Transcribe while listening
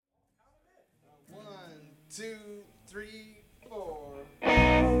two, three, four.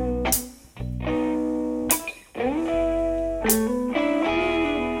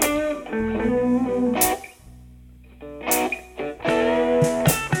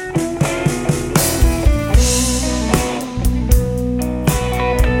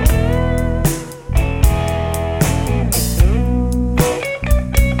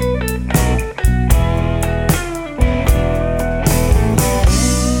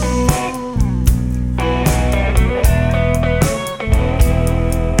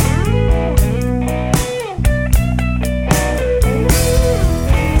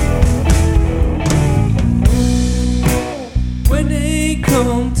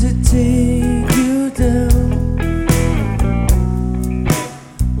 Come to take you down,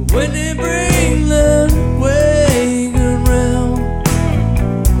 when they bring the wagon round,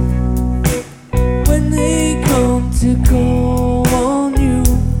 when they come to call on you,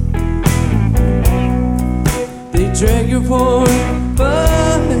 they drag your poor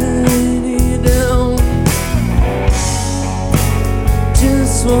body down.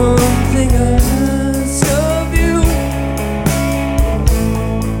 Just one thing I ask of you,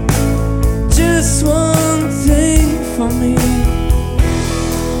 just one thing for me.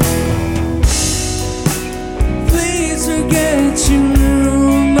 Please forget you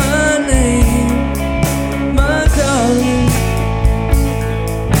knew my name, my darling,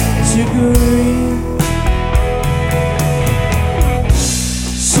 sugary.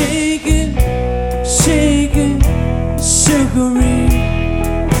 Shake it, shake it, sugary.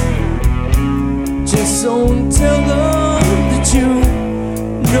 Just don't tell them that you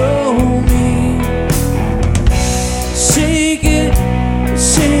know me. Shake it,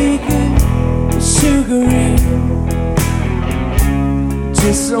 sugary.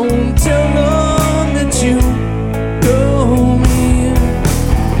 Just don't tell them that you know me.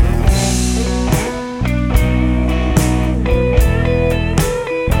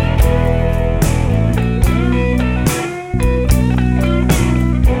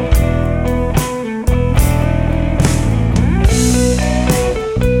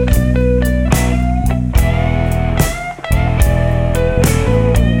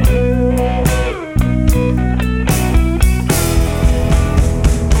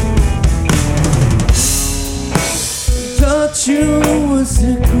 You was a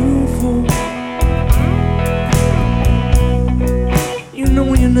cool fool. You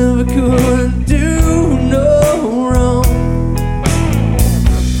know you never could do no wrong.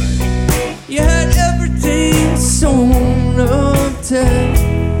 You had everything sewn up tight.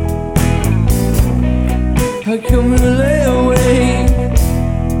 How come you lay awake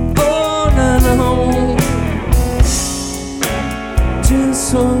all night long?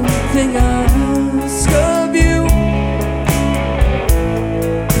 Just one thing I ask of you,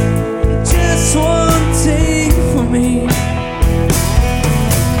 one thing for me.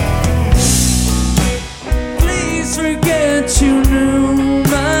 Please forget you knew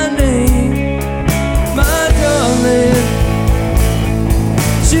my name, my darling,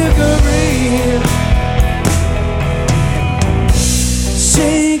 sugary.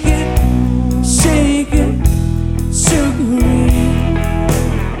 Shake it, sugary.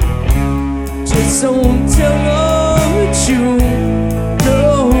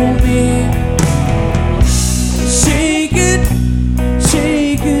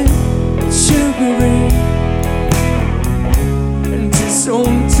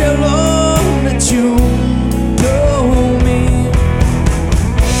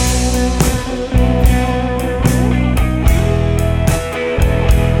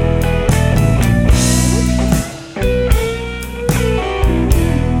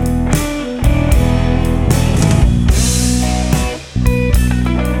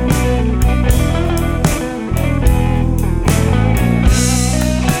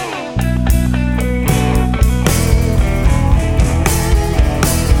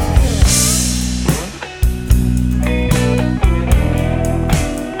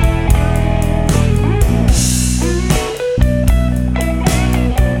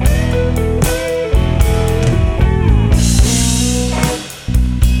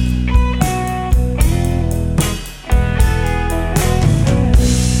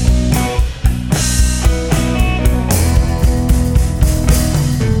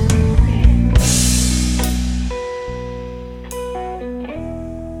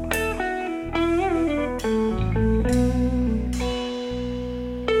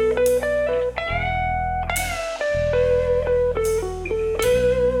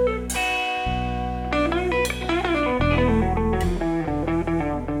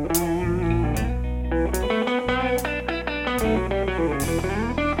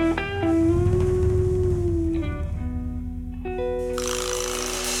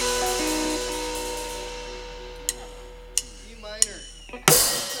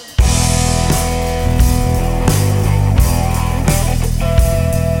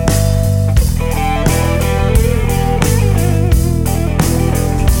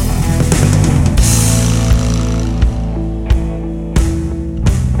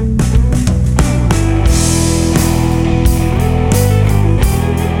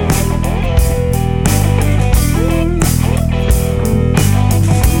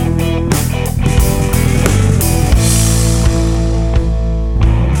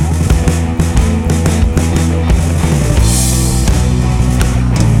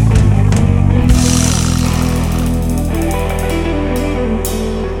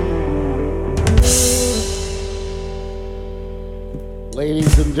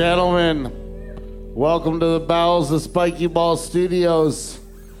 gentlemen, welcome to the bowels of Spiky Ball Studios.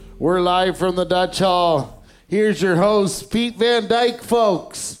 We're live from the Dutch Hall. Here's your host, Pete Van Dyke,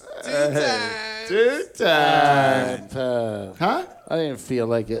 folks. Two times. Huh? I didn't feel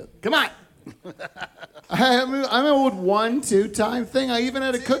like it. Come on. I'm old 1-2 time thing. I even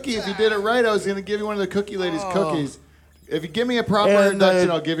had a cookie. If you did it right, I was going to give you one of the cookie lady's cookies. If you give me a proper introduction,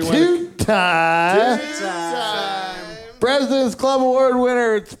 I'll give you one. Two-time President's Club Award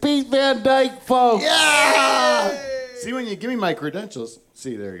winner, it's Pete Van Dyke, folks. Yeah! See, when you give me my credentials,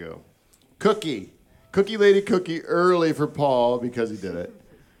 see, there you go. Cookie. Cookie lady cookie early for Paul because he did it.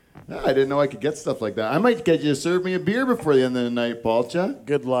 No, I didn't know I could get stuff like that. I might get you to serve me a beer before the end of the night, Paulcha.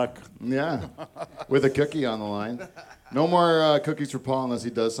 Good luck. Yeah, with a cookie on the line. No more cookies for Paul unless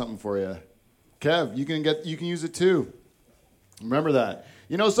he does something for you. Kev, you can use it too. Remember that.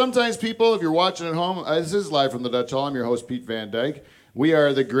 You know, sometimes people, if you're watching at home, this is live from the Dutch Hall. I'm your host, Pete Van Dyke. We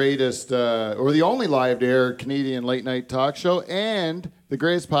are the greatest, or the only live-to-air Canadian late-night talk show, and the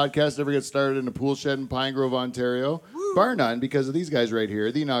greatest podcast ever get started in a pool shed in Pine Grove, Ontario. Woo. Bar none, because of these guys right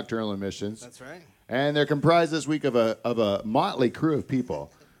here, the Nocturnal Emissions. That's right. And they're comprised this week of a motley crew of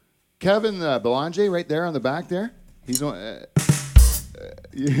people. Kevin Belanger, right there on the back there, he's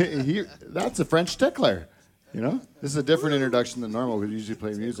that's a French tickler. You know, this is a different introduction than normal. We usually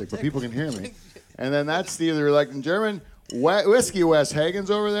play music, but people can hear me. And then that's Steve, the Reluctant German. Whiskey Wes Hagen's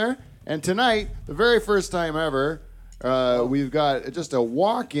over there. And tonight, the very first time ever, we've got just a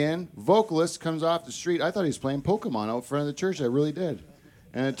walk-in vocalist comes off the street. I thought he was playing Pokemon out front of the church. I really did.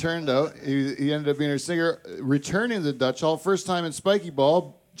 And it turned out he ended up being a singer, returning to the Dutch Hall, first time in Spiky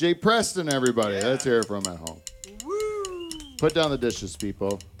Ball. Jay Preston, everybody. Yeah. Let's hear it from at home. Woo. Put down the dishes,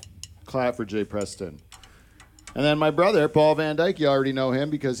 people. Clap for Jay Preston. And then my brother, Paul Van Dyke, you already know him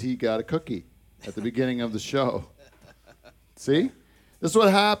because he got a cookie at the beginning of the show. See? This is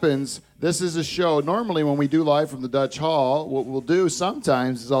what happens. This is a show. Normally when we do live from the Dutch Hall, what we'll do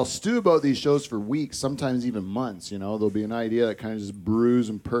sometimes is I'll stew about these shows for weeks, sometimes even months. You know, there'll be an idea that kind of just brews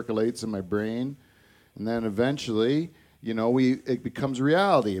and percolates in my brain. And then eventually, you know, it becomes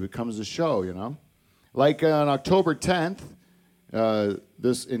reality. It becomes a show, you know. Like on October 10th,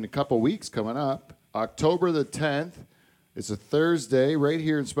 this in a couple weeks coming up, October the 10th, it's a Thursday, right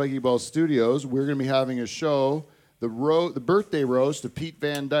here in Spiky Ball Studios. We're going to be having a show, the birthday roast of Pete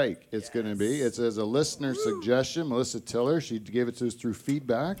Van Dyke. It's going to be. It's as a listener suggestion. Melissa Tiller, she gave it to us through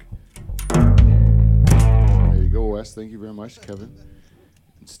feedback. There you go, Wes. Thank you very much, Kevin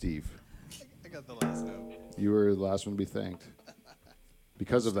and Steve. I got the last note. You were the last one to be thanked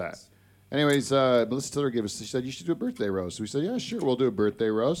because of that. Anyways, Melissa Tiller gave us, she said, you should do a birthday roast. So we said, yeah, sure, we'll do a birthday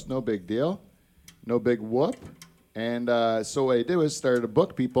roast. No big deal. No big whoop. And so what I did was started to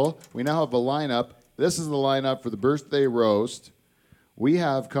book people. We now have a lineup. This is the lineup for the birthday roast. We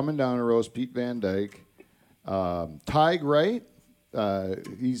have coming down to roast Pete Van Dyke. Tig Wright,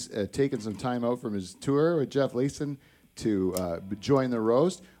 he's taken some time out from his tour with Jeff Leeson to join the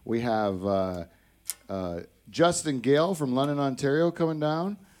roast. We have Justin Gale from London, Ontario coming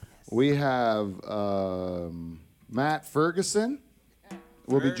down. We have Matt Ferguson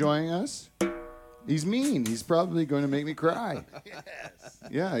will be joining us. He's mean. He's probably going to make me cry. Yes.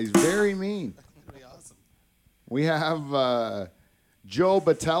 Yeah, he's very mean. That's pretty awesome. We have Joe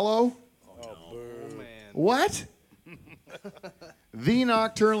Botello. Oh, man. What? The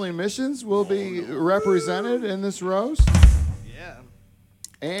Nocturnal Emissions will be represented in this roast. Yeah.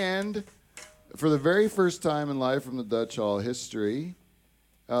 And for the very first time in Live from the Dutch Hall history,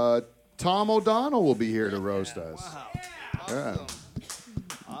 Tom O'Donnell will be here to roast us. Wow. Yeah.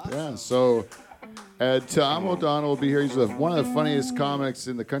 Awesome. Yeah, so Tom O'Donnell will be here. He's one of the funniest comics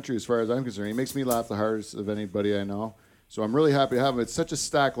in the country as far as I'm concerned. He makes me laugh the hardest of anybody I know. So I'm really happy to have him. It's such a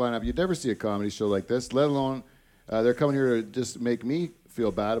stacked lineup. You'd never see a comedy show like this, let alone they're coming here to just make me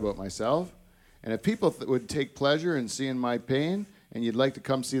feel bad about myself. And if people would take pleasure in seeing my pain and you'd like to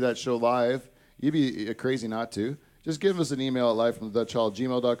come see that show live, you'd be crazy not to. Just give us an email at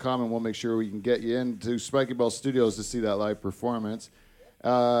livefromthedutchhall@gmail.com and we'll make sure we can get you into Spiky Ball Studios to see that live performance.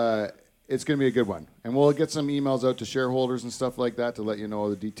 It's going to be a good one. And we'll get some emails out to shareholders and stuff like that to let you know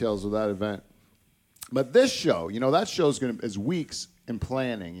the details of that event. But this show, you know, that show is weeks in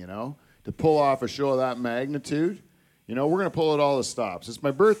planning, you know, to pull off a show of that magnitude. You know, we're going to pull it all the stops. It's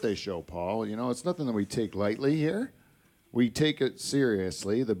my birthday show, Paul. You know, it's nothing that we take lightly here. We take it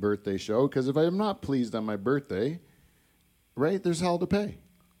seriously, the birthday show, because if I'm not pleased on my birthday, right, there's hell to pay.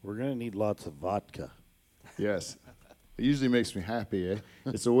 We're going to need lots of vodka. Yes. It usually makes me happy, eh?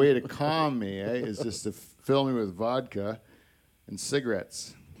 It's a way to calm me, eh? Is just to fill me with vodka and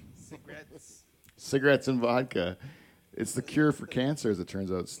cigarettes. Cigarettes. Cigarettes and vodka. It's the cure for cancer, as it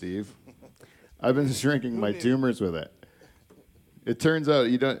turns out, Steve. I've been shrinking my tumors with it. It turns out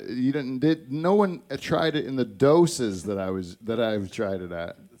no one tried it in the doses that I've tried it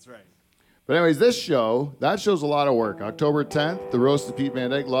at. That's right. But anyways, that show's a lot of work. October 10th, the Roast of Pete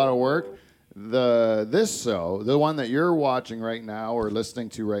Van Dyke, a lot of work. This show, the one that you're watching right now or listening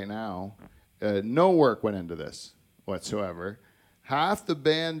to right now, no work went into this whatsoever. Half the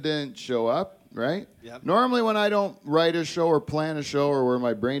band didn't show up, right? Yep. Normally when I don't write a show or plan a show or where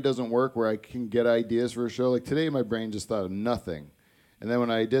my brain doesn't work, where I can get ideas for a show, like today my brain just thought of nothing. And then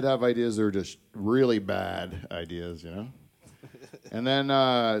when I did have ideas, they were just really bad ideas, you know? And then,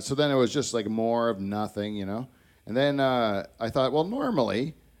 so then it was just like more of nothing, you know? And then I thought, well,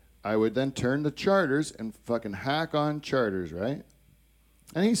 normally I would then turn to Charters and fucking hack on Charters, right?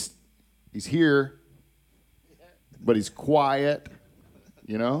 And he's here, but he's quiet,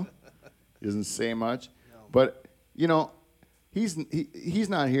 you know? He doesn't say much. No. But, you know, he's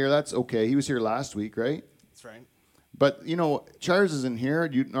not here. That's okay. He was here last week, right? That's right. But, you know, Charles isn't here.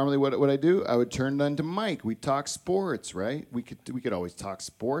 Normally what I do, I would turn then to Mike. We talk sports, right? We could always talk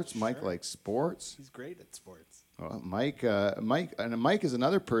sports. Mike Sure. likes sports. He's great at sports. Well, Mike is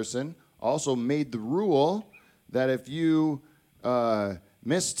another person, also made the rule that if you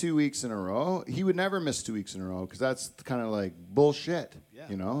miss 2 weeks in a row, he would never miss 2 weeks in a row because that's kind of like bullshit, Yeah.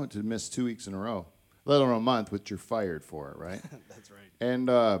 you know, to miss 2 weeks in a row, let alone a month, which you're fired for, right? That's right.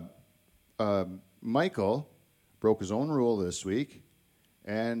 And Michael broke his own rule this week,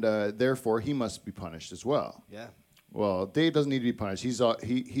 and therefore he must be punished as well. Yeah. Well, Dave doesn't need to be punished.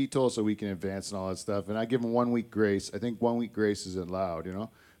 He told us a week in advance and all that stuff, and I give him 1 week grace. I think 1 week grace is allowed, you know.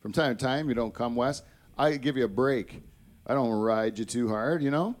 From time to time, you don't come, Wes. I give you a break. I don't ride you too hard,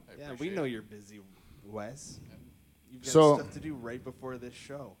 you know. Yeah, we know you're busy, Wes. You've got So- stuff to do right before this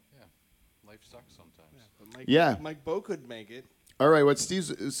show. Yeah, life sucks sometimes. But Yeah. Mike Bo could make it. All right, what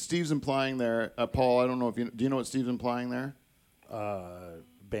Steve's implying there, Paul, I don't know if do you know what Steve's implying there?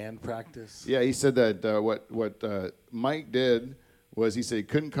 Band practice. Yeah, he said that what Mike did was he said he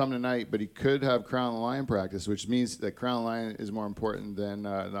couldn't come tonight, but he could have Crown of the Lion practice, which means that Crown of the Lion is more important than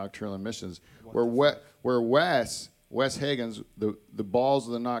Nocturnal Emissions. Where Wes Hagens, the balls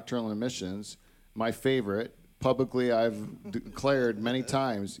of the Nocturnal Emissions, my favorite, publicly I've declared many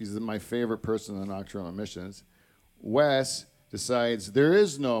times, he's my favorite person in the Nocturnal Emissions. Wes decides there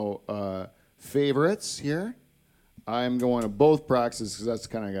is no favorites here. I'm going to both practices because that's the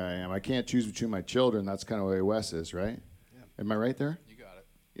kind of guy I am. I can't choose between my children. That's kind of the way Wes is, right? Yeah. Am I right there? You got it.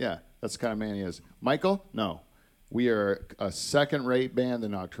 Yeah, that's the kind of man he is. Michael? No. We are a second-rate band, the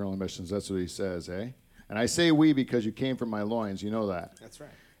Nocturnal Emissions. That's what he says, eh? And I say we because you came from my loins. You know that. That's right.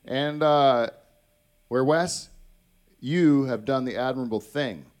 And where Wes, you have done the admirable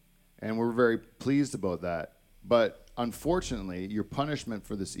thing, and we're very pleased about that. But unfortunately, your punishment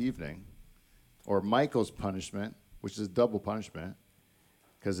for this evening, or Michael's punishment, which is a double punishment,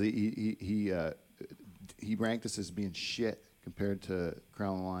 because he ranked us as being shit compared to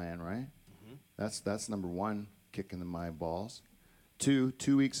Crown of the Lion, right? Mm-hmm. That's number one, kick in my balls. 2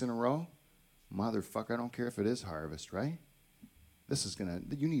 weeks in a row, motherfucker. I don't care if it is harvest, right?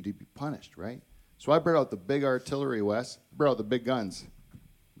 You need to be punished, right? So I brought out the big artillery, Wes. Brought out the big guns.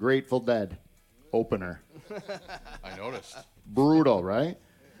 Grateful Dead opener. I noticed. Brutal, right?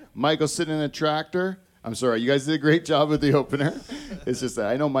 Michael's sitting in a tractor. I'm sorry, you guys did a great job with the opener. It's just that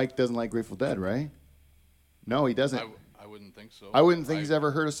I know Mike doesn't like Grateful Dead, right? No, he doesn't. I wouldn't think so. I wouldn't think he's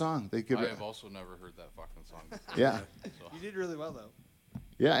ever heard a song. I have also never heard that fucking song before. Yeah, So You did really well, though.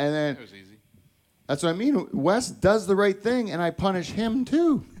 yeah, and then it was easy. that's what I mean. Wes does the right thing, and I punish him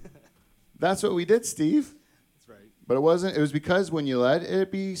too. That's what we did, Steve. That's right. But it wasn't. It was because when you let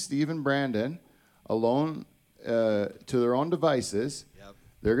it be Steve and Brandon alone to their own devices, Yep.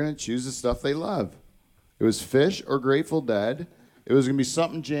 they're gonna choose the stuff they love. It was Fish or Grateful Dead. It was gonna be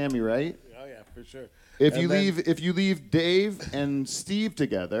something jammy, right? Oh yeah, for sure. If And you then- leave Dave and Steve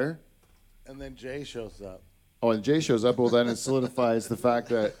together, and then Jay shows up. oh, and Jay shows up, well then it solidifies the fact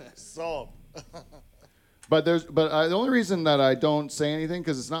that. So But the only reason that I don't say anything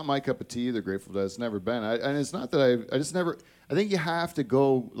because it's not my cup of tea. The Grateful Dead. It's never been. And it's not that I just never. I think you have to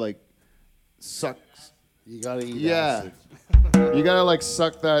go like suck. you gotta eat Yeah. acid. You gotta like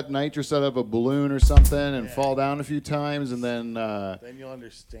suck that nitrous out of a balloon or something and fall down a few times and then. Then you'll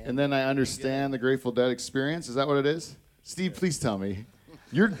understand. And then I understand the Grateful Dead experience. Is that what it is? Steve, please tell me.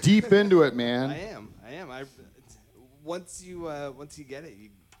 You're deep into it, man. I am. Once you get it, you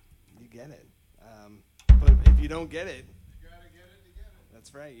get it. But if you don't get it, you gotta get it to get it.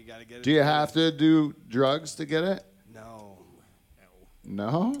 That's right. You gotta get it. Do you have to do drugs to get it? No.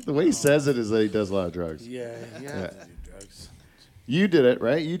 No? The way he says it is that he does a lot of drugs. yeah, Yeah. have to do drugs. You did it,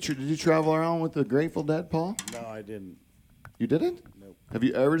 right? Did you travel around with the Grateful Dead, Paul? No, I didn't. You didn't? Nope. Have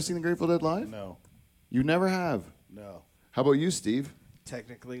you ever seen the Grateful Dead live? No. You never have. No. How about you, Steve?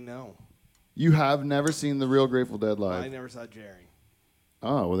 Technically, no. You have never seen the real Grateful Dead live? I never saw Jerry.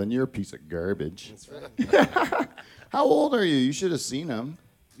 Oh, well, then you're a piece of garbage. That's right. How old are you? You should have seen him.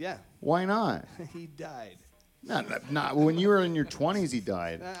 Yeah, Why not? he died. Not when you were in your 20s, he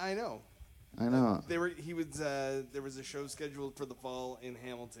died. I know. I know. There was a show scheduled for the fall in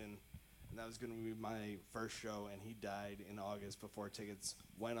Hamilton, and that was going to be my first show, and he died in August before tickets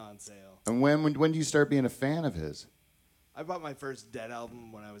went on sale. And when did you start being a fan of his? I bought my first Dead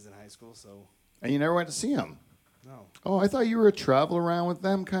album when I was in high school, so And you never went to see him? no. Oh, I thought you were a travel around with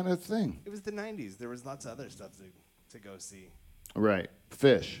them kind of thing. It was the 90s. There was lots of other stuff to go see. Right.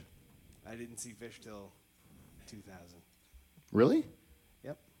 Fish. I didn't see Fish till 2000. Really?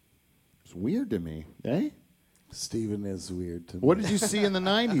 Yep. It's weird to me, eh? Steven is weird to me. What did you see in the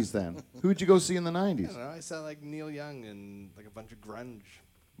 90s then? Who did you go see in the I 90s? don't know. I saw like Neil Young and like a bunch of grunge.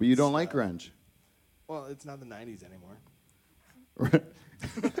 But you don't like stuff. grunge. Well, it's not the 90s anymore.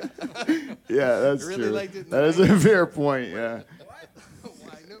 Yeah, that's Really true. liked it in the That is a fair point, yeah.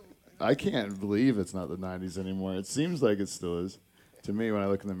 Why no? I can't believe it's not the 90s anymore. It seems like it still is to me when I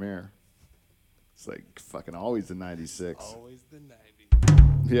look in the mirror. It's like fucking always the 96. Always the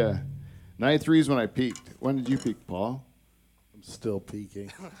 90s. Yeah. 93 is when I peaked. When did you peak, Paul? I'm still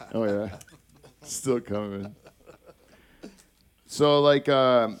peeking. Oh, yeah. Still coming. So,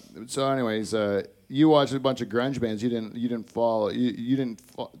 anyways, you watched a bunch of grunge bands. You didn't fall. You didn't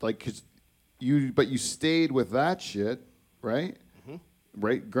fall, but you stayed with that shit, right? Mm-hmm.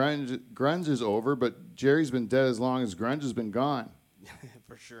 Right? Grunge is over, but Jerry's been dead as long as grunge has been gone.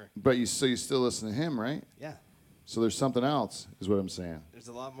 For sure. But you still listen to him, right? Yeah. So there's something else, is what I'm saying. There's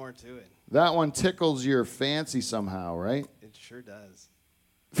a lot more to it. That one tickles your fancy somehow, right? It sure does.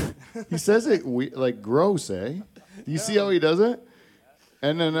 He says it like gross, eh? Do you see how he does it?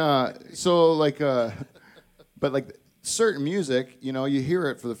 And then, but like certain music, you hear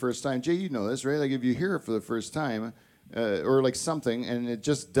it for the first time. Jay, you know this, right? Like if you hear it for the first time, or like something, and it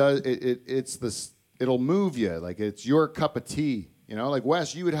just does, it's this, it'll move you. Like it's your cup of tea, Like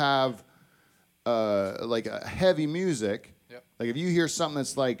Wes, you would have, like a heavy music. Yep. Like if you hear something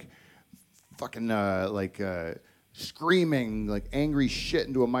that's like fucking screaming like angry shit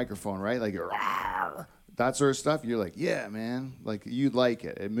into a microphone, right? Like "Rawr," that sort of stuff. You're like, yeah, man. Like you like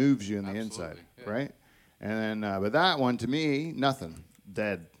it. It moves you in the inside, Absolutely, yeah. right? And then, but that one to me, nothing.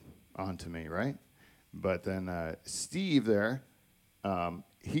 Dead onto me, right? But then Steve there,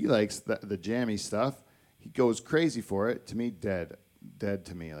 he likes the jammy stuff. He goes crazy for it. To me, dead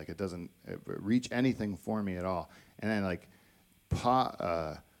to me. Like it doesn't reach anything for me at all. And then like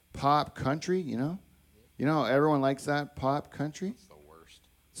pop country, everyone likes that pop country. It's the worst.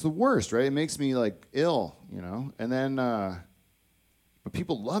 It's the worst, right? It makes me like ill, And then, but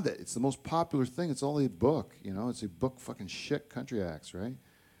people love it. It's the most popular thing. It's all they book, It's a book fucking shit country acts, right?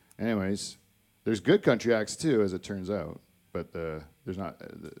 Anyways, there's good country acts too, as it turns out. But there's not.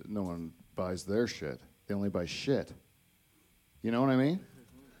 No one buys their shit. They only buy shit. You know what I mean?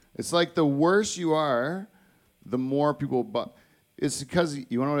 It's like the worse you are, the more people buy. It's because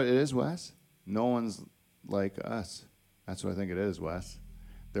you know what it is, Wes? No one's like us. That's what I think it is, Wes.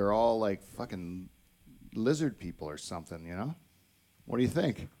 They're all like fucking lizard people or something, What do you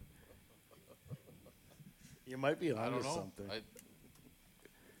think? You might be I onto don't know. something.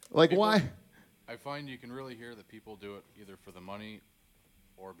 Like People- why? I find you can really hear that people do it either for the money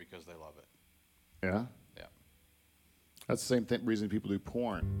or because they love it. Yeah. Yeah. That's the same reason people do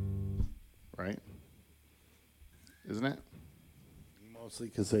porn, right? Isn't it? Mostly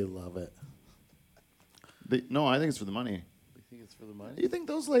because they love it. No, I think it's for the money. You think it's for the money? You think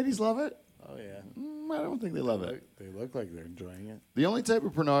those ladies love it? Oh, yeah. I don't think they love it. They look like they're enjoying it. The only type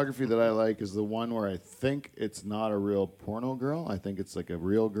of pornography that I like is the one where I think it's not a real porno girl. I think it's like a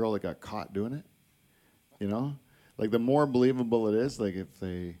real girl that got caught doing it. Like the more believable it is, like if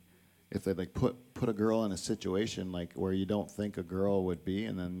they like put a girl in a situation like where you don't think a girl would be,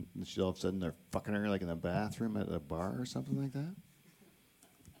 and then all of a sudden they're fucking her like in the bathroom at a bar or something like that.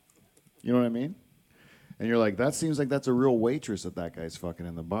 You know what I mean? And you're like, that seems like that's a real waitress that guy's fucking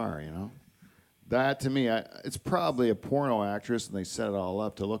in the bar, That to me, it's probably a porno actress, and they set it all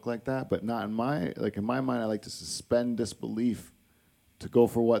up to look like that. But not in my mind. I like to suspend disbelief to go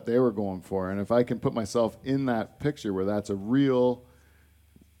for what they were going for. And if I can put myself in that picture where that's a real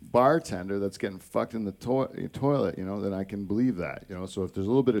bartender that's getting fucked in the toilet, then I can believe that. So if there's a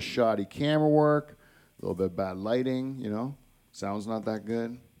little bit of shoddy camera work, a little bit of bad lighting, sound's not that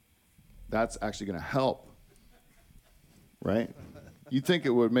good, that's actually going to help, right? You'd think it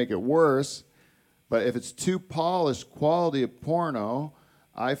would make it worse, but if it's too polished quality of porno,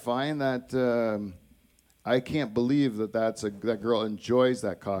 I find that I can't believe that that girl enjoys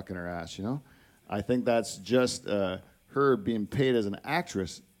that cock in her ass, you know? I think that's just her being paid as an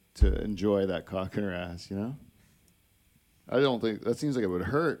actress to enjoy that cock in her ass, you know? I don't think, that seems like it would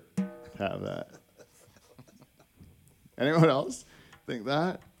hurt to have that. Anyone else think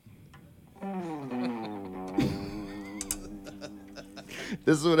that?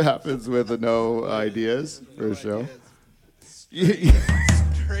 This is what happens with the no ideas for a show.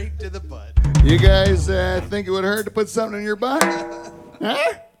 Straight to the butt. You guys think it would hurt to put something in your butt?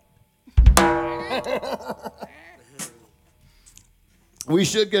 Huh? We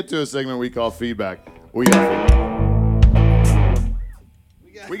should get to a segment we call feedback. We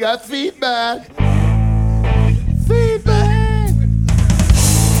got feedback. Feedback.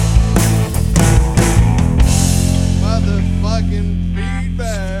 Motherfucking feedback.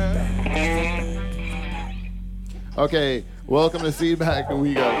 Okay, welcome to feedback.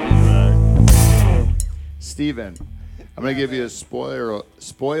 We got feedback. Steven, I'm going to give you a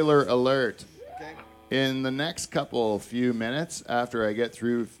spoiler alert. Okay. In the next few minutes, after I get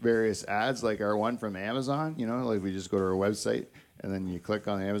through various ads, like our one from Amazon, you know, like we just go to our website and then you click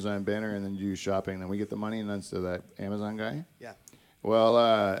on the Amazon banner and then you do shopping, and then we get the money and then it's to that Amazon guy. Yeah.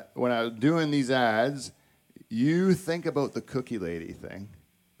 Well, when I was doing these ads, you think about the cookie lady thing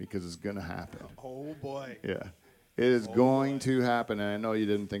because it's going to happen. Oh boy. Yeah. It is going to happen, and I know you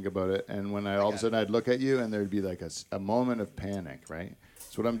didn't think about it. And when all of a sudden I'd look at you, and there'd be like a moment of panic, right?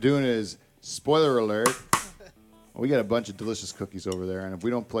 So what I'm doing is, spoiler alert, we got a bunch of delicious cookies over there, and if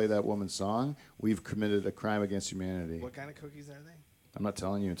we don't play that woman's song, we've committed a crime against humanity. What kind of cookies are they? I'm not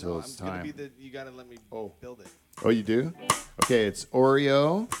telling you until it's I'm gonna time. be you gotta let me build it. Oh, you do? Okay, it's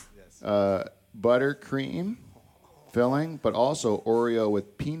Oreo, Yes. buttercream filling, but also Oreo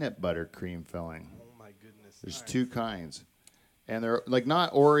with peanut butter cream filling. Oh my goodness. There's two kinds. And they're like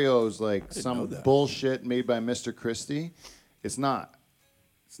not Oreos like some bullshit made by Mr. Christie. It's not.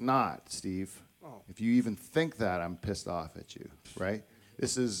 It's not, Steve. Oh. If you even think that, I'm pissed off at you, right?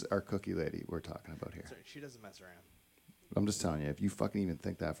 This is our cookie lady we're talking about here. Sorry, she doesn't mess around. I'm just telling you, if you fucking even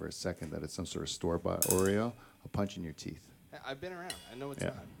think that for a second that it's some sort of store-bought Oreo, I'll punch in your teeth. I've been around. I know it's Yeah.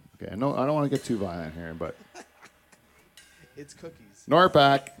 not. Okay, I don't want to get too violent here, but It's cookies.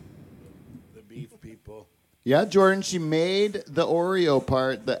 Norpac. The beef people. Yeah, Jordan, she made the Oreo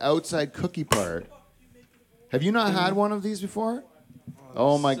part, the outside cookie part. Have you not had one of these before?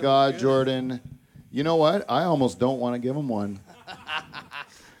 Oh my so God, good. Jordan. You know what? I almost don't want to give him one.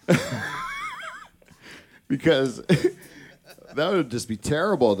 Because that would just be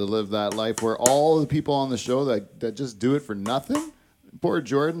terrible to live that life where all the people on the show that just do it for nothing. Poor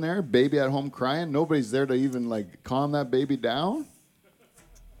Jordan there, baby at home crying. Nobody's there to even like calm that baby down.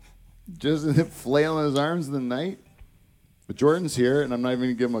 Just flailing his arms in the night. But Jordan's here, and I'm not even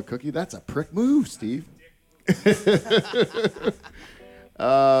going to give him a cookie. That's a prick move, Steve.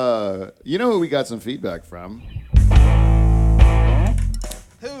 You know who we got some feedback from?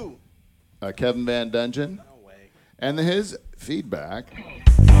 Who? Kevin Van Dungeon. No way. And his feedback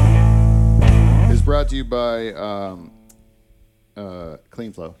is brought to you by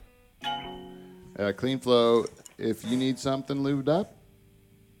Clean Flow. Clean Flow, if you need something lubed up,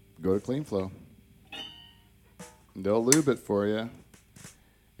 go to Clean Flow. They'll lube it for you.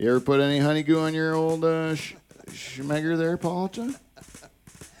 You ever put any honey goo on your old schmegger there, Paulcha?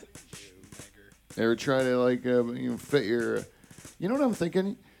 Ever try to like fit your? You know what I'm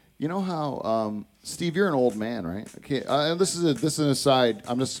thinking? You know how Steve, you're an old man, right? Okay, this is an aside.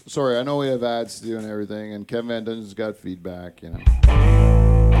 I'm just sorry. I know we have ads to do and everything, and Kevin Van Dungeon's got feedback, you know.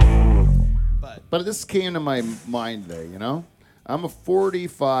 But this came to my mind today, you know. I'm a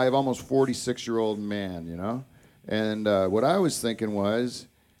 45, almost 46-year-old man, you know, and what I was thinking was,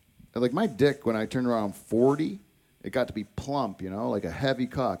 like my dick when I turned around 40, it got to be plump, you know, like a heavy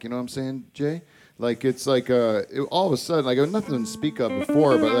cock. You know what I'm saying, Jay? Like it's like all of a sudden, like I had nothing to speak of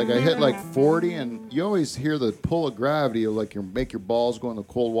before, but like I hit like 40, and you always hear the pull of gravity of like make your balls go in the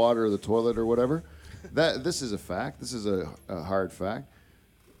cold water or the toilet or whatever. This is a fact. This is a hard fact.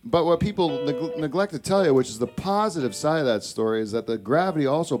 But what people neglect to tell you, which is the positive side of that story, is that the gravity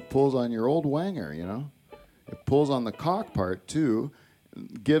also pulls on your old wanger, you know? It pulls on the cock part, too,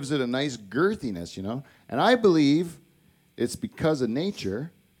 gives it a nice girthiness, you know? And I believe it's because of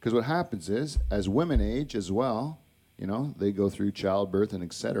nature, because what happens is, as women age as well, you know, they go through childbirth and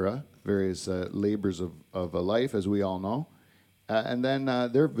et cetera, various labors of a life, as we all know, and then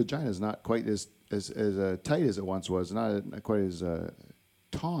their vagina is not quite as tight as it once was, not quite as...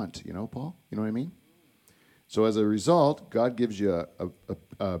 taunt, you know, Paul? You know what I mean? So as a result, God gives you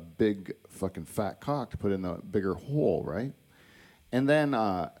a big fucking fat cock to put in a bigger hole, right? And then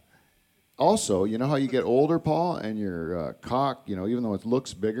also, you know how you get older, Paul, and your cock, you know, even though it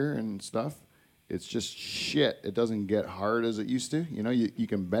looks bigger and stuff, it's just shit. It doesn't get hard as it used to. You know, you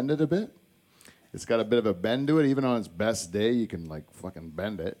can bend it a bit. It's got a bit of a bend to it. Even on its best day, you can like fucking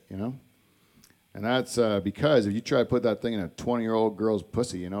bend it, you know? And that's because if you try to put that thing in a 20-year-old girl's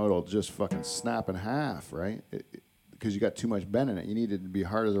pussy, you know, it'll just fucking snap in half, right? Because you got too much bend in it. You need it to be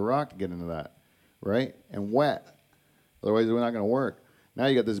hard as a rock to get into that, right? And wet. Otherwise, it's not going to work. Now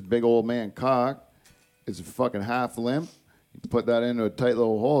you got this big old man cock. It's fucking half limp. You put that into a tight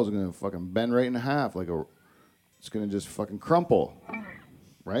little hole, it's going to fucking bend right in half. It's going to just fucking crumple,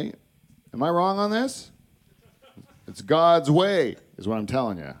 right? Am I wrong on this? It's God's way, is what I'm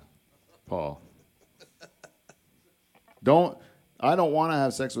telling you, Paul. I don't want to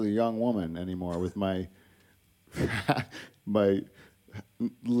have sex with a young woman anymore with my my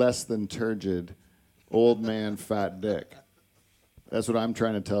less than turgid old man fat dick. That's what I'm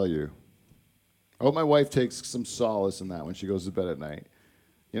trying to tell you. I hope my wife takes some solace in that when she goes to bed at night.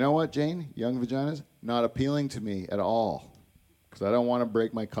 You know what, Jane? Young vaginas, not appealing to me at all. Because I don't want to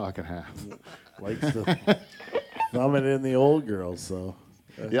break my cock in half. Likes to thumb it in the old girls, so.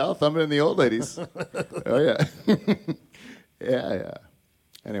 Yeah, I'll thumb it in the old ladies. Oh, yeah. Yeah.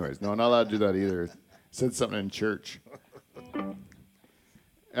 Anyways, no, not allowed to do that either. Said something in church.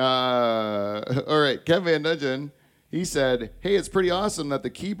 All right, Kevin Van Dudgeon, he said, hey, it's pretty awesome that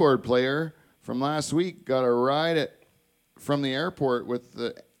the keyboard player from last week got a ride from the airport with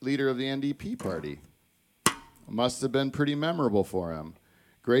the leader of the NDP party. Must have been pretty memorable for him.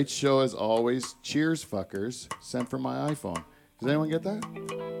 Great show as always. Cheers, fuckers. Sent from my iPhone. Does anyone get that?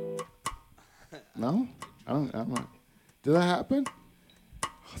 No? I don't know. Did that happen?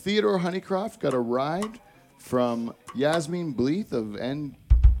 Theodore Honeycroft got a ride from Yasmin Bleeth of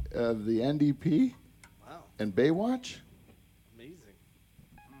the NDP and Baywatch. Amazing.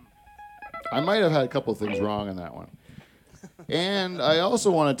 I might have had a couple of things wrong on that one. And I also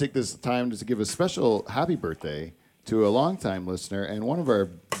want to take this time to give a special happy birthday to a longtime listener and one of our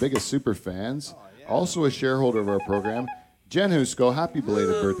biggest super fans, also a shareholder of our program, Jen Husko. Happy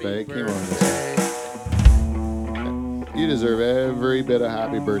belated birthday. Came on this. You deserve every bit of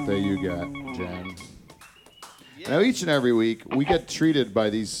happy birthday you got, Jen. Now, each and every week, we get treated by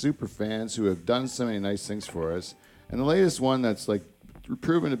these super fans who have done so many nice things for us. And the latest one that's like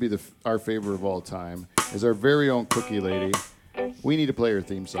proven to be our favorite of all time is our very own Cookie Lady. We need to play her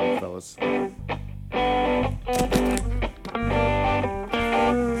theme song, fellas.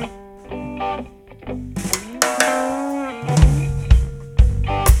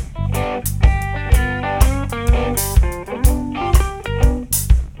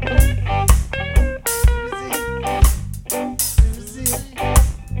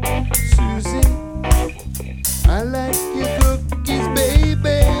 I like your cookies,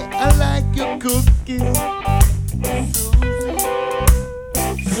 baby. I like your cookies.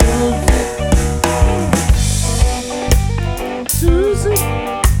 Susie,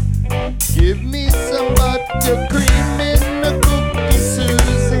 give me some butter cream in the cookie,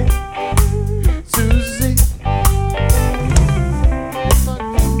 Susie. Susie.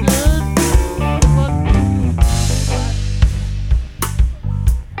 Fucking good.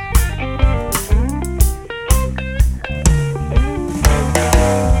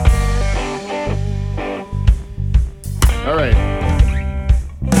 All right.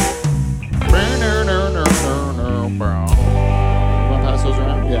 Want to pass those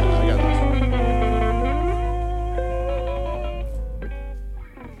around? Yeah, I got those.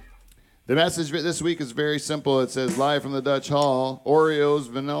 The message this week is very simple. It says, live from the Dutch Hall, Oreos,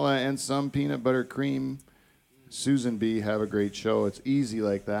 vanilla, and some peanut butter cream. Susan B, have a great show. It's easy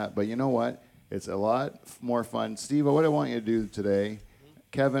like that, but you know what? It's a lot more fun. Steve, what I want you to do today,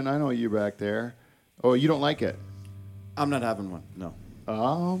 Kevin, I know you back there. Oh, you don't like it? I'm not having one. No.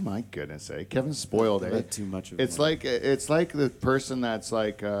 Oh my goodness, eh? Kevin's spoiled, eh? Too much of It's one. like the person that's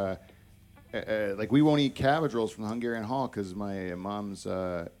like we won't eat cabbage rolls from the Hungarian Hall because my mom's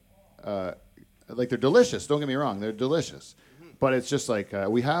like they're delicious. Don't get me wrong, they're delicious, but it's just like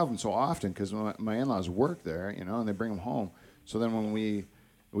we have them so often because my in-laws work there, you know, and they bring them home. So then when we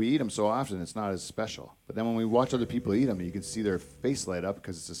eat them so often, it's not as special. But then when we watch other people eat them, you can see their face light up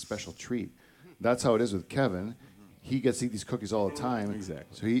because it's a special treat. That's how it is with Kevin. He gets to eat these cookies all the time. Exactly.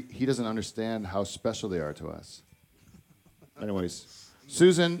 So he doesn't understand how special they are to us. Anyways,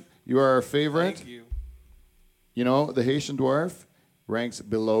 Susan, you are our favorite. Thank you. You know, the Haitian dwarf ranks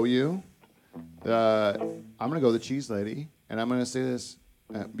below you. I'm going to go the cheese lady, and I'm going to say this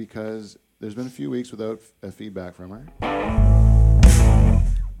because there's been a few weeks without feedback from her.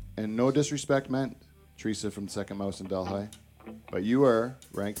 And no disrespect meant, Teresa from Second Mouse in Delhi, but you are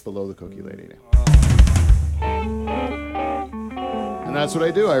ranked below the Cookie Lady. And that's what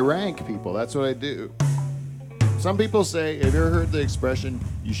I do. I rank people. That's what I do. Some people say, have you ever heard the expression,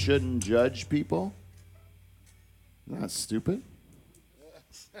 you shouldn't judge people? Isn't that stupid?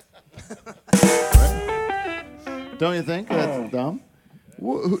 Right? Don't you think that's dumb?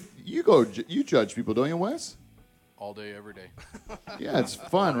 You judge people, don't you, Wes? All day, every day. Yeah, it's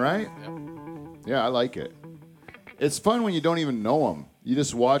fun, right? Yep. Yeah, I like it. It's fun when you don't even know them. You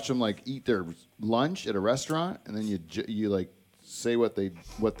just watch them like eat their lunch at a restaurant, and then you like say what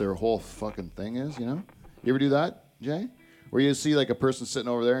their whole fucking thing is. You know? You ever do that, Jay? Where you see like a person sitting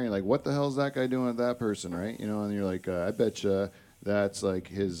over there, and you're like, "What the hell is that guy doing with that person?" Right? You know? And you're like, "I bet you that's like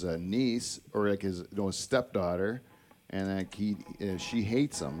his niece or like his stepdaughter, and like she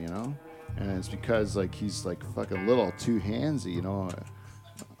hates him." You know? And it's because like he's like fucking little too handsy. You know?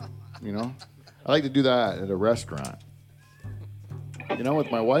 You know? I like to do that at a restaurant, you know,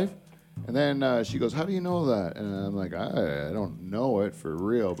 with my wife. And then she goes, how do you know that? And I'm like, I don't know it for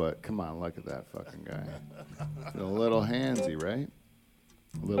real, but come on, look at that fucking guy. A little handsy, right?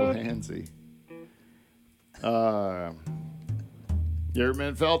 A little handsy. You ever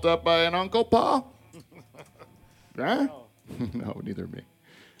been felt up by an Uncle Paul? Huh? No, neither me.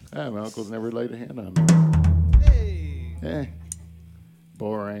 My uncle's never laid a hand on me. Hey. Eh.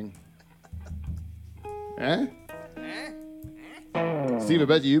 Boring. Eh? Steve, I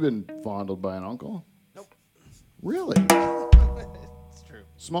bet you've been fondled by an uncle. Nope. Really? It's true.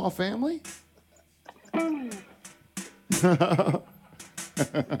 Small family?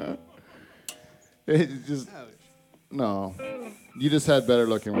 It just Ouch. no. You just had better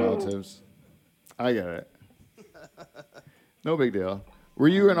looking relatives. I get it. No big deal. Were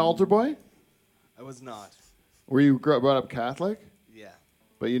you an altar boy? I was not. Were you brought up Catholic? Yeah.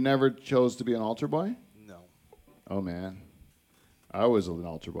 But you never chose to be an altar boy? No. Oh man. I was an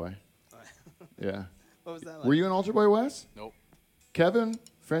altar boy. Yeah. What was that like? Were you an altar boy, Wes? Nope. Kevin,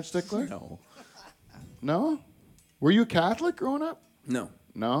 French stickler? No. No? Were you Catholic growing up? No.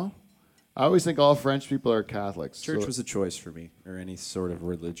 No? I always think all French people are Catholics. Church So- was a choice for me, or any sort of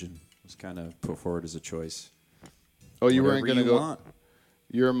religion was kind of put forward as a choice. Oh, you Whatever weren't going to you go. want.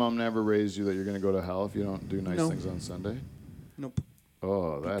 Your mom never raised you that you're going to go to hell if you don't do nice No. things on Sunday? Nope.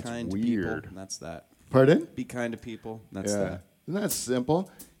 Oh, Be that's kind to weird. people, and that's that. Pardon? Be kind to people. That's Yeah. that. Isn't that simple?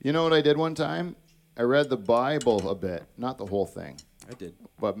 You know what I did one time? I read the Bible a bit, not the whole thing, I did.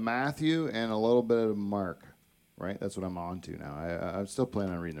 but Matthew and a little bit of Mark, right? That's what I'm on to now. I'm still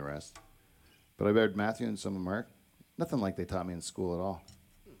planning on reading the rest. But I read Matthew and some of Mark. Nothing like they taught me in school at all.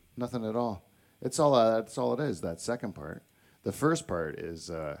 Nothing at all. That's all it is, that second part. The first part is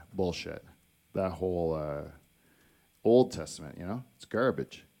bullshit. That whole Old Testament, you know? It's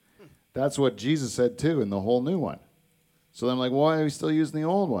garbage. That's what Jesus said, too, in the whole new one. So I'm like, why are we still using the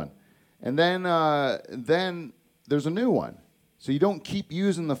old one? And then there's a new one. So you don't keep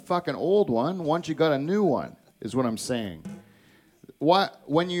using the fucking old one once you got a new one, is what I'm saying.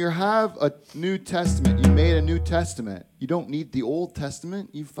 When you have a New Testament, you made a New Testament, you don't need the Old Testament,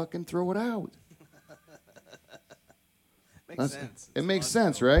 you fucking throw it out. Makes sense. It It's makes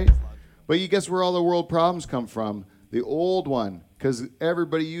logical. sense, right? It's logical. But you guess where all the world problems come from? The old one, because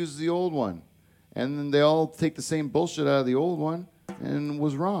everybody uses the old one. And then they all take the same bullshit out of the old one and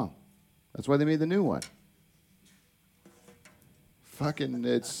was wrong. That's why they made the new one. Fucking,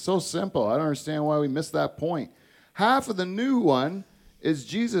 it's so simple. I don't understand why we missed that point. Half of the new one is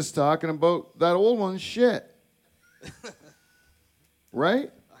Jesus talking about that old one's shit.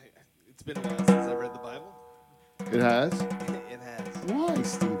 Right? It's been a while since I read the Bible. It has. It has. Why,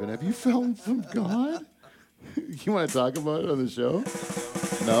 Stephen? Have you found from God? You want to talk about it on the show?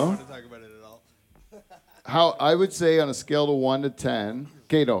 I don't No? want to talk about it at all. How I would say on a scale of 1 to 10.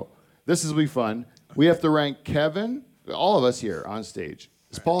 Okay, no. This will be fun. We have to rank Kevin, all of us here on stage.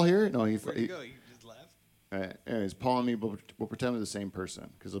 Is Paul here? No, Where'd you go? You just left? Anyways, Paul and me, we'll pretend we're the same person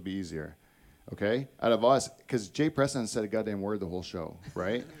because it'll be easier. Okay? Out of us, because Jay Preston said a goddamn word the whole show,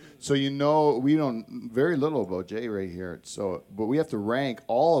 right? So you know we don't very little about Jay right here. So, but we have to rank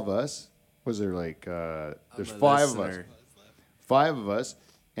all of us. Was there like there's I'm a 5 of us, listener. 5 of us,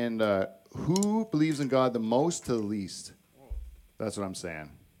 and who believes in God the most to the least? That's what I'm saying.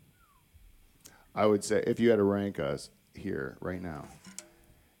 I would say if you had to rank us here right now,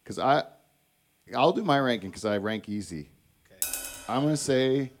 because I'll do my ranking because I rank easy. Okay. I'm gonna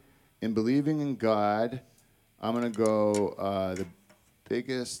say, in believing in God, I'm gonna go. The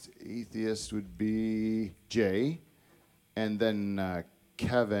biggest atheist would be Jay, and then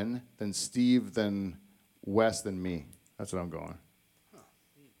Kevin, then Steve, then Wes, then me. That's what I'm going.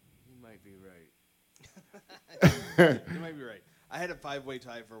 You might be right. You might be right. I had a 5-way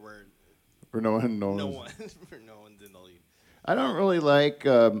tie for where For no one knows. no one for no one's in the lead. I don't really like.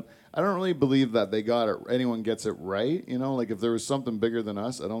 I don't really believe that they got it. Anyone gets it right. You know, like if there was something bigger than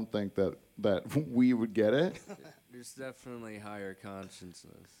us, I don't think that we would get it. There's definitely higher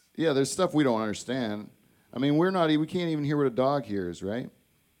consciousness. Yeah, there's stuff we don't understand. I mean, we can't even hear what a dog hears, right?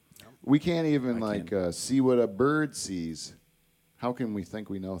 We can't even see what a bird sees. How can we think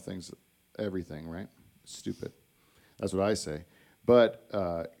we know things, everything, right? Stupid. That's what I say. But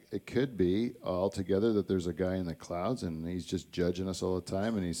it could be altogether that there's a guy in the clouds and he's just judging us all the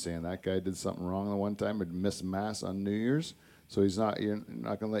time, and he's saying that guy did something wrong the one time or missed mass on New Year's, so you're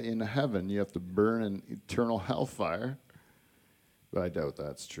not going to let you into heaven. You have to burn in eternal hellfire. But I doubt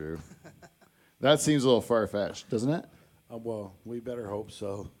that's true. That seems a little far-fetched, doesn't it? Well, we better hope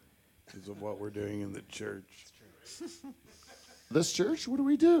so, because of what we're doing in the church. This church? What do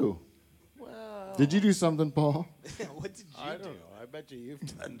we do? Well, Did you do something, Paul? What did you I do? don't know. I bet you've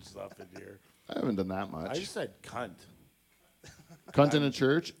done stuff in here. I haven't done that I much. just said cunt. Cunt in a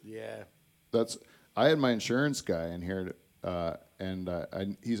church? Yeah. I had my insurance guy in here,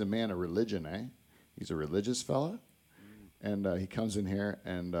 and he's a man of religion, eh? He's a religious fella. And he comes in here,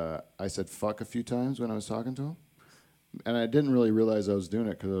 and I said fuck a few times when I was talking to him. And I didn't really realize I was doing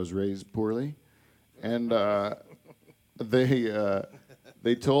it because I was raised poorly. And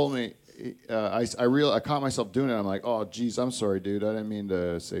they told me, I caught myself doing it. I'm like, oh, geez, I'm sorry, dude. I didn't mean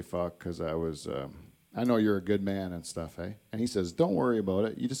to say fuck because I know you're a good man and stuff, eh? And he says, don't worry about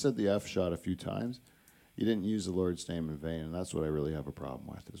it. You just said the F shot a few times. You didn't use the Lord's name in vain, and that's what I really have a problem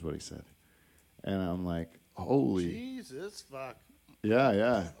with, is what he said. And I'm like, holy. Jesus, fuck.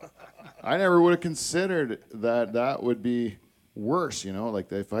 Yeah. I never would have considered that would be worse, you know?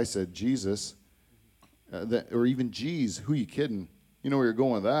 Like if I said Jesus, or even G's, who you kidding? You know where you're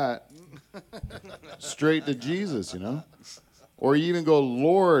going with that. Straight to Jesus, you know? Or you even go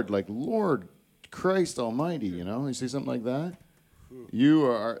Lord, like Lord Christ Almighty, you know? You say something like that?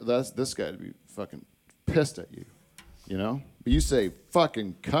 This guy to be fucking pissed at you, you know? But you say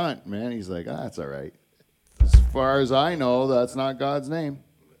fucking cunt, man. He's like, that's all right. As far as I know, that's not God's name.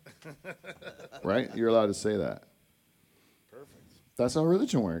 Right? You're allowed to say that. Perfect. That's how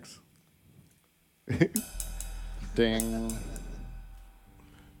religion works. Ding.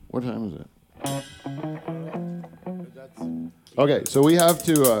 What time is it? Okay, so we have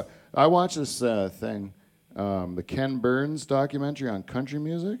to. I watched this thing, the Ken Burns documentary on country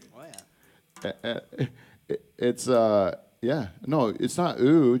music. Oh yeah. It's yeah. No, it's not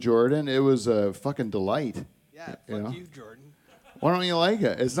ooh, Jordan. It was a fucking delight. Yeah. You Fuck know? you, Jordan. Why don't you like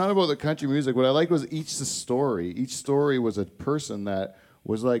it? It's not about the country music. What I liked was each story. Each story was a person that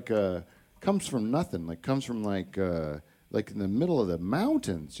was like comes from nothing. Like comes from like in the middle of the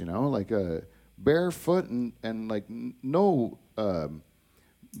mountains. You know, like barefoot and like no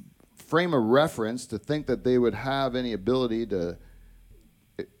frame of reference to think that they would have any ability to,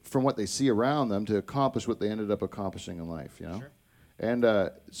 from what they see around them, to accomplish what they ended up accomplishing in life. You know. Sure. And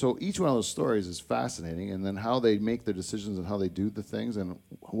so each one of those stories is fascinating, and then how they make their decisions and how they do the things and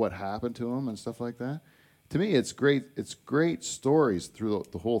what happened to them and stuff like that. To me, it's great. It's great stories through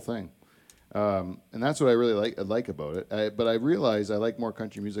the whole thing, and that's what I really like about it. But I realize I like more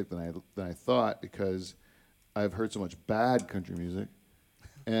country music than I thought, because I've heard so much bad country music,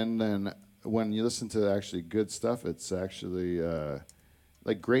 and then when you listen to actually good stuff, it's actually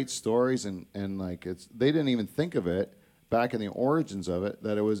like great stories, and like they didn't even think of it back in the origins of it,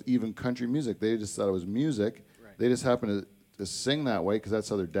 that it was even country music. They just thought it was music. Right. They just happened to sing that way because that's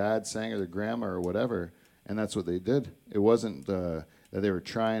how their dad sang or their grandma or whatever, and that's what they did. It wasn't that they were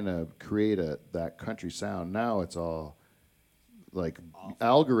trying to create that country sound. Now it's all like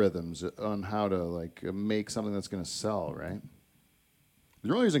algorithms on how to like make something that's going to sell, right?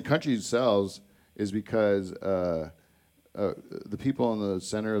 The only reason country sells is because the people in the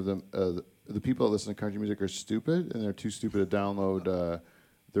center of the people that listen to country music are stupid, and they're too stupid to download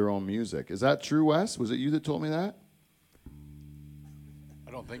their own music. Is that true, Wes? Was it you that told me that?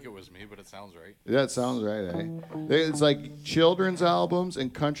 I don't think it was me, but it sounds right. Yeah, it sounds right, eh? It's like children's albums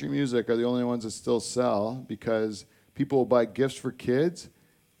and country music are the only ones that still sell, because people will buy gifts for kids,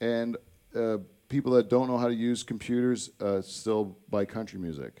 and people that don't know how to use computers still buy country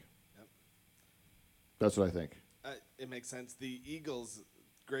music. Yep. That's what I think. It makes sense. The Eagles'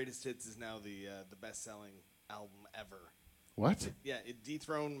 Greatest Hits is now the best-selling album ever. What? Yeah, it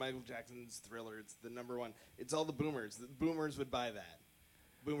dethroned Michael Jackson's Thriller. It's the number one. It's all the boomers. The boomers would buy that.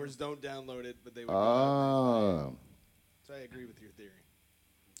 Boomers don't download it, but they would. So I agree with your theory.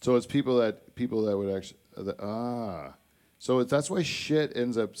 So it's people that would actually So that's why shit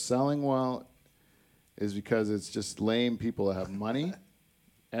ends up selling well, is because it's just lame people that have money,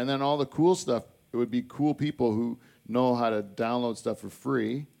 and then all the cool stuff. It would be cool people who know how to download stuff for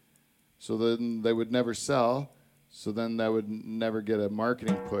free, so then they would never sell. So then that would never get a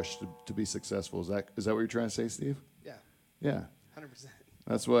marketing push to be successful. Is that what you're trying to say, Steve? Yeah, Yeah. 100%.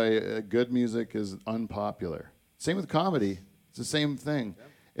 That's why good music is unpopular. Same with comedy. It's the same thing. Yep.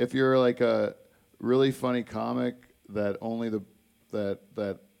 If you're like a really funny comic that only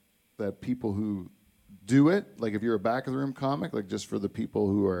that people who do it, like if you're a back of the room comic, like just for the people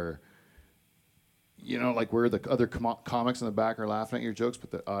who are, like where the other comics in the back are laughing at your jokes,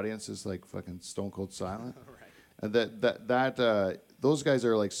 but the audience is like fucking stone cold silent. Right. And those guys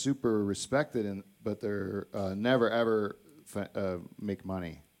are like super respected, but they're never ever make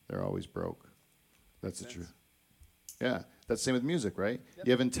money. They're always broke. That's the truth. Yeah, that's the same with music, right? Yep.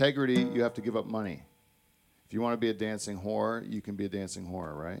 You have integrity. You have to give up money. If you want to be a dancing whore, you can be a dancing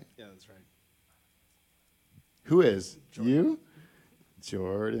whore, right? Yeah, that's right. Who is? Jordan. You?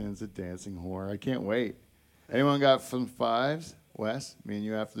 Jordan's a dancing whore. I can't wait. Anyone got some fives? Wes, me and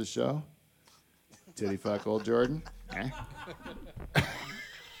you after the show? Titty fuck old Jordan? Eh?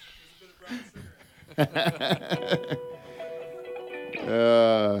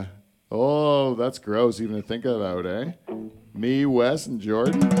 That's gross even to think about, eh? Me, Wes, and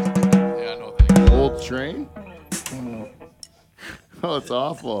Jordan? Yeah, no thanks. Old train? Oh, it's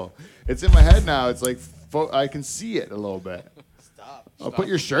awful. It's in my head now. It's like I can see it a little bit. Stop. Oh, put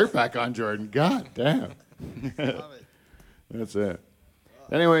your shirt back on, Jordan. God damn. Love it. That's it.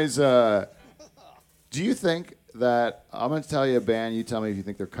 Anyways, do you think that I'm going to tell you a band? You tell me if you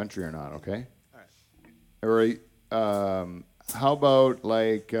think they're country or not. Okay. All right. Or how about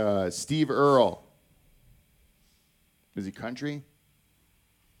like Steve Earle? Is he country?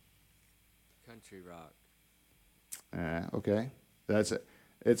 Country rock. Okay. That's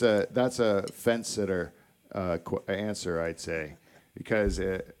a fence sitter answer, I'd say, because.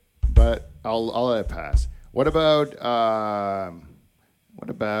 But I'll let it pass. What about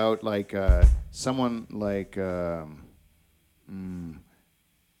like someone like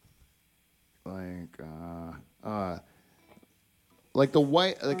like the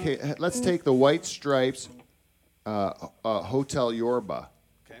white? Okay, let's take the White Stripes. Hotel Yorba.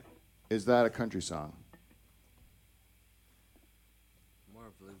 Okay. Is that a country song?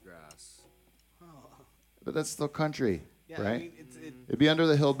 More bluegrass. But that's still country, Yeah, right? I mean, It'd be under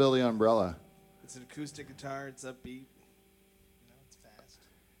the hillbilly umbrella. it's an acoustic guitar. It's upbeat. It's fast.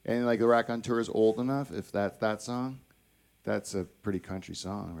 And like the Raconteur is old enough, if that's that song, that's a pretty country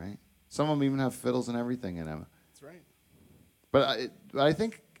song, right? Some of them even have fiddles and everything in them. That's right. But I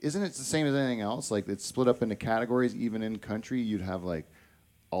think, isn't it the same as anything else? Like it's split up into categories. Even in country, you'd have like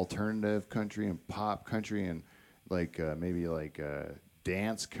alternative country and pop country and like maybe like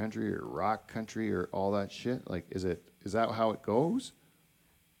dance country or rock country or all that shit. Like, is that how it goes?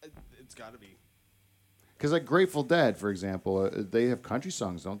 It's got to be. Because like Grateful Dead, for example, they have country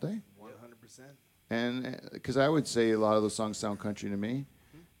songs, don't they? 100%. And because I would say a lot of those songs sound country to me.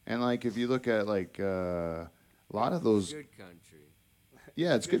 And like if you look at like a lot of those, Good country.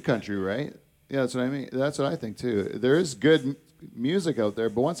 yeah, it's good country, right? Yeah, that's what I mean. That's what I think too. There is good music out there,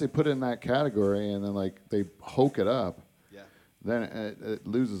 but once they put it in that category and then like they hoke it up, Yeah. then it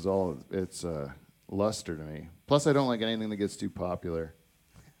loses all of its luster to me. Plus, I don't like anything that gets too popular.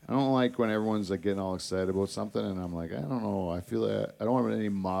 I don't like when everyone's like getting all excited about something, and I'm like, I don't know. I feel like I don't want any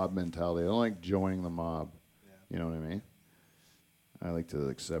mob mentality. I don't like joining the mob. Yeah. You know what I mean? I like to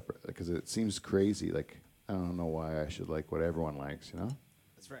like separate because it seems crazy. Like I don't know why I should like what everyone likes. You know?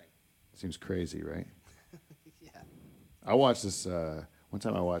 That's right. Seems crazy, right? Yeah. I watched this one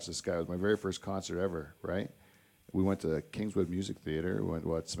time. I watched this guy. It was my very first concert ever. Right? We went to Kingswood Music Theater. We went to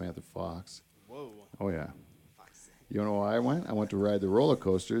watch Samantha Fox. Whoa. Oh yeah. Fuck's sake. You know why I went? I went to ride the roller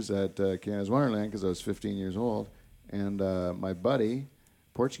coasters at Canada's Wonderland because I was 15 years old, and my buddy,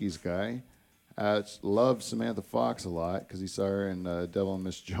 Portuguese guy, loved Samantha Fox a lot because he saw her in Devil and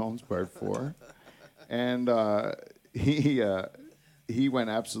Miss Jones Part 4, and he went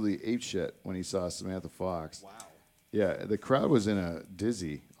absolutely apeshit when he saw Samantha Fox. Wow. Yeah, the crowd was in a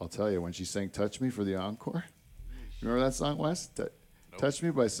dizzy. I'll tell you when she sang "Touch Me" for the encore. Remember that song, Wes? Touch Me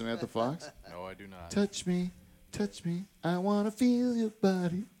by Samantha Fox. No, I do not. Touch me, I wanna feel your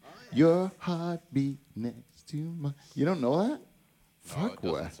body, your heartbeat next to mine. You don't know that? No, Fuck, it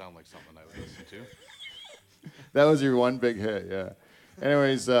doesn't Wes. sound like something I would listen to. That was your one big hit, yeah.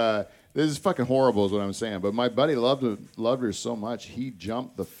 Anyways, this is fucking horrible, is what I'm saying. But my buddy loved her so much, he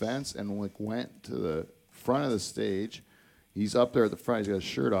jumped the fence and like went to the front of the stage, He's up there at the front. He's got his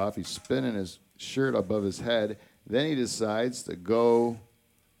shirt off. He's spinning his shirt above his head. Then he decides to go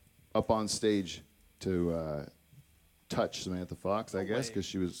up on stage to touch Samantha Fox, I guess, because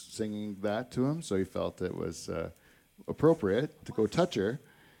she was singing that to him. So he felt it was appropriate to go touch her.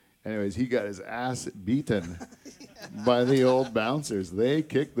 Anyways, he got his ass beaten by the old bouncers. They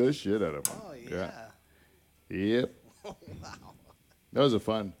kicked the shit out of him. Oh, yeah. Yep. Wow. That was a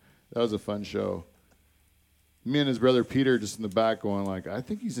fun show. Me and his brother Peter just in the back going like, I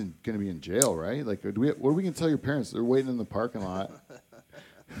think he's going to be in jail, right? Like, what are we going to tell your parents? They're waiting in the parking lot.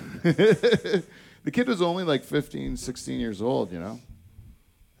 The kid was only like 15, 16 years old, you know?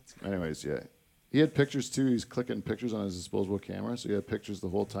 Anyways, yeah. He had pictures too. He's clicking pictures on his disposable camera, so he had pictures the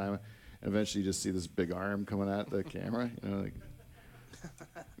whole time. And eventually you just see this big arm coming at the camera, you know, like.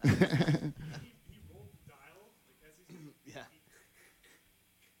 Yeah.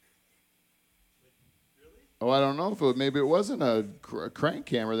 Oh, I don't know if maybe it wasn't a crank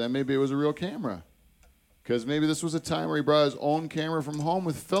camera then. Maybe it was a real camera. Because maybe this was a time where he brought his own camera from home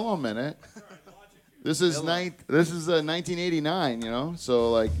with film in it. This is 1989, you know?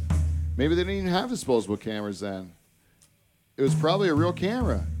 So, like, maybe they didn't even have disposable cameras then. It was probably a real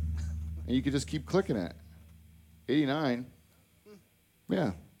camera. And you could just keep clicking it. 89.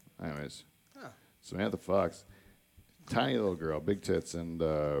 Yeah. Anyways. Samantha Fox. Tiny little girl, big tits, and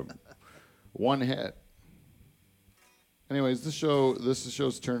one hit. Anyways, this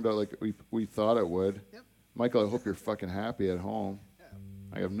show's turned out like we thought it would. Yep. Michael, I hope you're fucking happy at home. Yeah.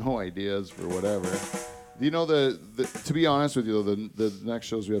 I have no ideas for whatever. You know, to be honest with you, though, the next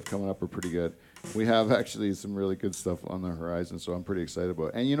shows we have coming up are pretty good. We have actually some really good stuff on the horizon, so I'm pretty excited about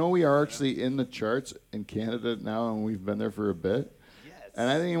it. And you know, we are actually in the charts in Canada now, and we've been there for a bit. And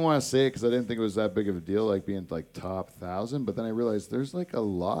I didn't even want to say it because I didn't think it was that big of a deal, like being like top 1,000. But then I realized there's like a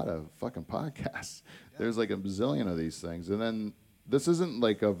lot of fucking podcasts. Yeah. There's like a bazillion of these things. And then this isn't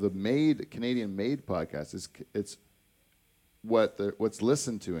like of the Canadian made podcasts. It's what's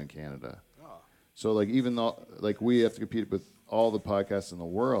listened to in Canada. Oh. So like even though like we have to compete with all the podcasts in the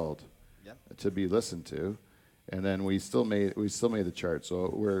world to be listened to, and then we still made the chart.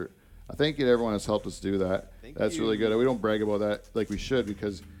 So I thank you to everyone that's helped us do that. That's really good. We don't brag about that like we should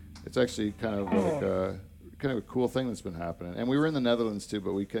because it's actually kind of like a cool thing that's been happening. And we were in the Netherlands too,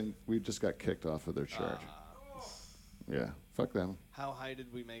 but we just got kicked off of their chart. Yeah, fuck them. How high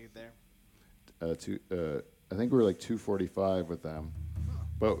did we make it there? I think we were like 245 with them.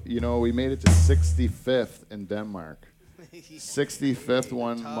 But you know, we made it to 65th in Denmark. 65th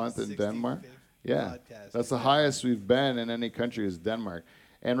one month in Denmark. Yeah, that's the highest we've been in any country is Denmark.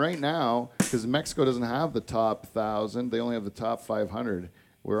 And right now, because Mexico doesn't have the top 1,000, they only have the top 500.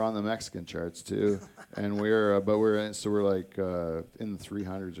 We're on the Mexican charts too, and we're like in the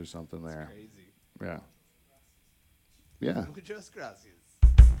 300s or something there. That's crazy. Yeah. Yeah. Muchas gracias.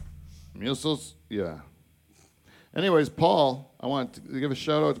 Musos, yeah. Anyways, Paul, I want to give a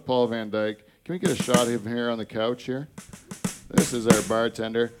shout out to Paul Van Dyke. Can we get a shot of him here on the couch here? This is our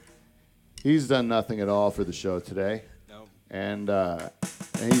bartender. He's done nothing at all for the show today. No. And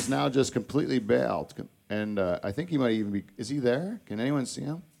he's now just completely bailed. And I think he might even be. Is he there? Can anyone see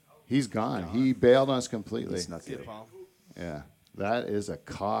him? He's gone. He bailed on us completely. He's not kidding. Paul. Yeah. That is a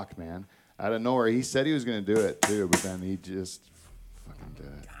cock, man. Out of nowhere. He said he was going to do it, too, but then he just fucking did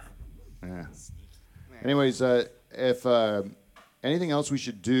it. Yeah. Anyways, if anything else we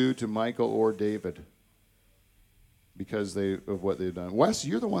should do to Michael or David because of what they've done. Wes,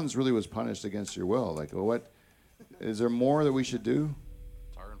 you're the one that really was punished against your will. Like, what? Is there more that we should do?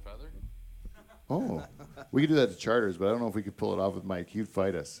 Tar and feather? Oh, we could do that to Charters, but I don't know if we could pull it off with Mike. He'd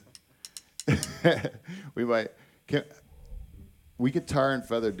fight us. We might. We could tar and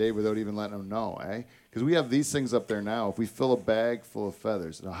feather Dave without even letting him know, eh? Because we have these things up there now. If we fill a bag full of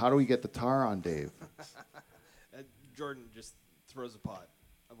feathers, now how do we get the tar on Dave? Jordan just throws a pot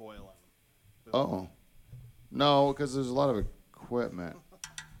of oil on him. Oh. No, because there's a lot of equipment.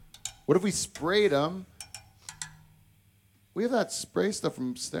 What if we sprayed them? We have that spray stuff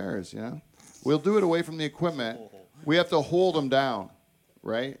from upstairs, you know? We'll do it away from the equipment. We have to hold them down,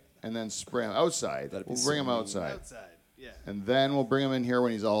 right? And then spray them outside. We'll bring them outside. Outside, yeah. And then we'll bring him in here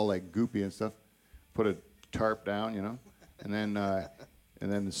when he's all like goopy and stuff. Put a tarp down, you know? And then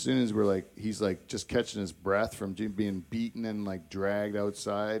as soon as he's like just catching his breath from being beaten and like dragged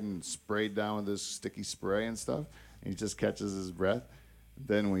outside and sprayed down with this sticky spray and stuff. And he just catches his breath.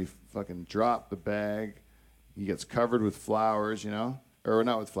 Then we fucking drop the bag. He gets covered with flowers, you know? Or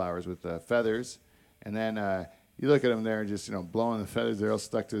not with flowers, with feathers. And then you look at him there and just, you know, blowing the feathers. They're all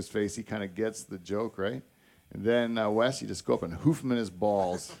stuck to his face. He kind of gets the joke, right? And then Wes, you just go up and hoof him in his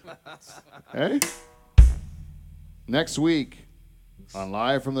balls. Hey? next week on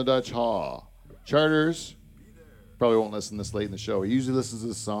Live from the Dutch Hall. Charters probably won't listen this late in the show. He usually listens to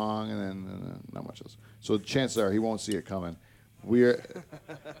the song and then not much else. So chances are he won't see it coming.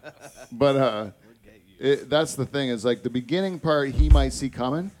 But that's the thing is like the beginning part he might see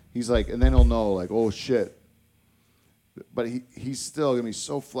coming. He's like, and then he'll know like, oh shit. But he's still gonna be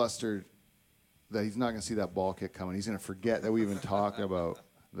so flustered that he's not gonna see that ball kick coming. He's gonna forget that we even talked about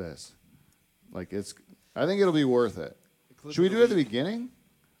this. Like I think it'll be worth it. Should we do it at the beginning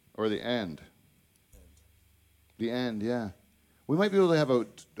or the end? The end, yeah. We might be able to have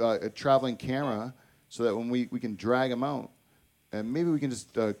a traveling camera so that when we can drag him out, and maybe we can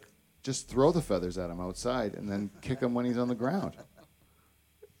just throw the feathers at him outside and then kick him when he's on the ground.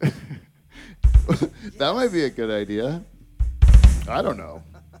 That might be a good idea. I don't know.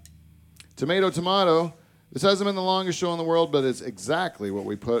 Tomato, tomato. This hasn't been the longest show in the world, but it's exactly what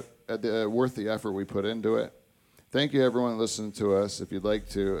we put worth the effort we put into it. Thank you, everyone listening to us. If you'd like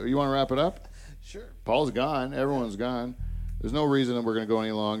to, you want to wrap it up? Sure. Paul's gone. Everyone's gone. There's no reason that we're going to go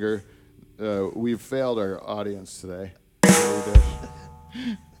any longer. We've failed our audience today.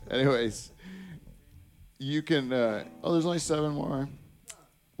 Anyways, you can. There's only 7 more.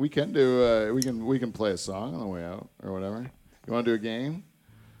 We can do. We can play a song on the way out or whatever. You want to do a game?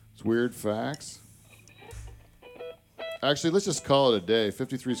 It's weird facts. Actually, let's just call it a day.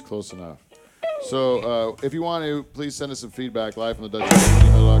 53 is close enough. So if you want to, please send us some feedback live from the Dutch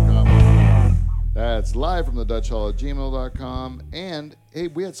Hall at gmail.com. That's live from the Dutch Hall at gmail.com. And hey,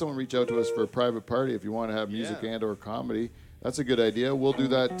 we had someone reach out to us for a private party. If you want to have music and or comedy, that's a good idea. We'll do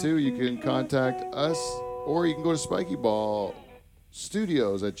that too. You can contact us or you can go to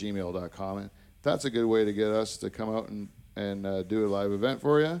spikyballstudios@gmail.com. And that's a good way to get us to come out and do a live event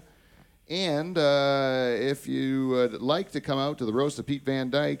for you. And if you would like to come out to the Roast of Pete Van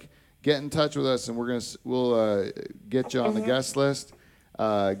Dyke, get in touch with us and we'll get you on the guest list.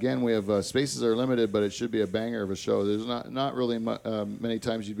 Again, we have spaces are limited, but it should be a banger of a show. There's not really many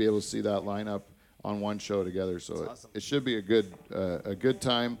times you'd be able to see that lineup on one show together. So awesome. it should be a good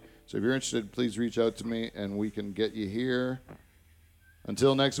time. So if you're interested, please reach out to me and we can get you here.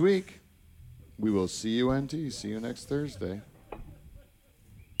 Until next week, we will see you, NT. See you next Thursday.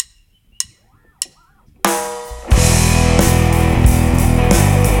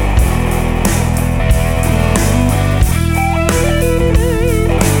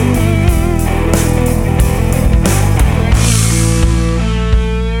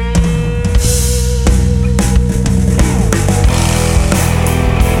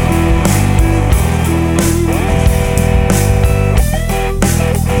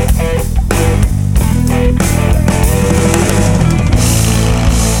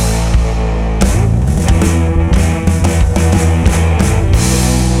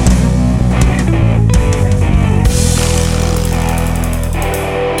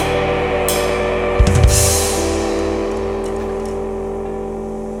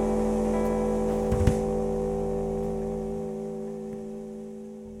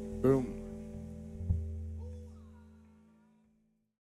 Boom.